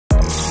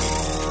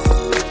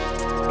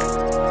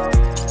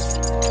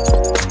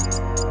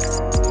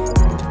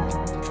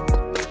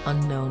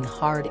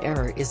hard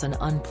error is an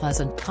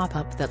unpleasant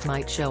pop-up that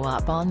might show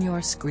up on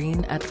your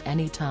screen at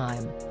any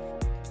time.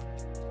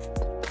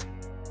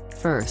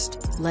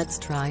 First, let's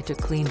try to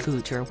clean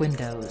boot your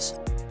Windows.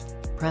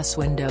 Press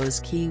Windows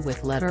key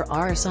with letter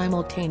R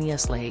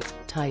simultaneously,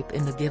 type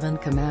in the given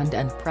command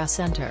and press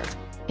Enter.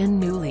 In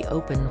newly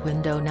opened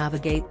window,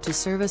 navigate to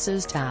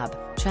Services tab,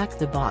 check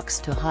the box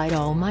to hide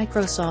all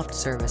Microsoft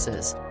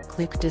services,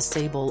 click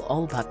Disable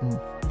All button,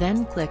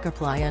 then click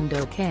Apply and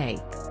OK.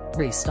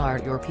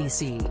 Restart your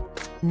PC.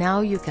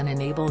 Now you can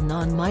enable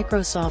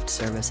non-Microsoft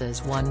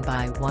services one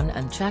by one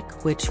and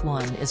check which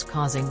one is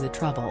causing the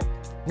trouble.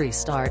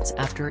 Restarts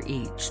after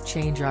each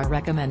change are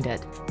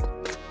recommended.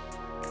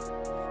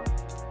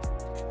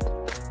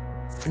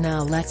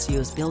 Now let's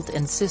use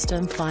built-in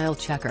System File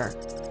Checker.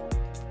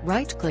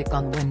 Right-click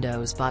on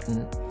Windows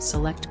button,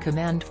 select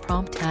Command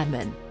Prompt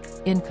Admin.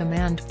 In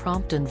Command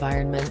Prompt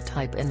environment,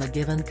 type in the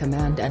given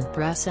command and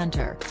press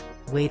Enter.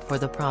 Wait for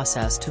the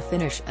process to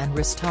finish and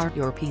restart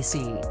your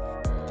PC.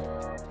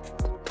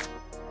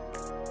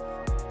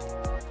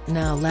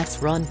 Now let's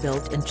run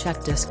built-in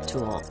Check Disk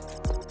tool.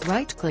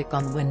 Right-click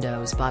on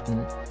Windows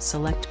button,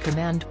 select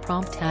Command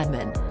Prompt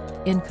Admin.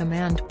 In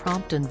Command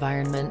Prompt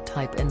environment,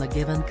 type in the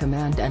given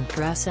command and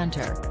press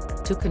Enter.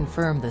 To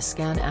confirm the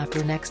scan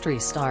after next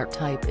restart,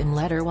 type in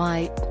letter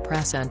Y,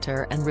 press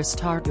Enter and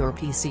restart your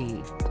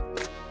PC.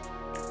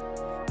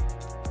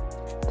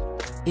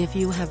 If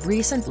you have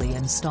recently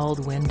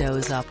installed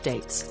Windows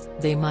updates,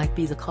 they might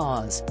be the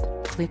cause.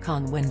 Click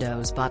on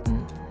Windows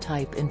button,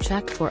 type in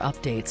Check for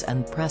updates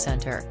and press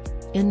Enter.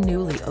 In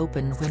newly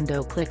opened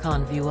window, click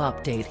on View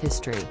Update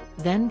History,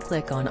 then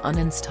click on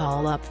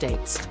Uninstall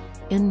Updates.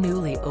 In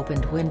newly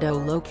opened window,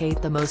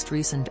 locate the most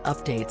recent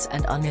updates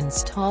and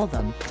uninstall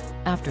them.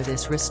 After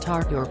this,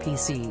 restart your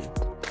PC.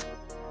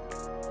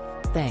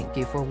 Thank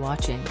you for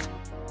watching.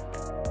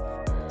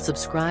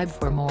 Subscribe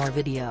for more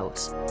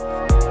videos.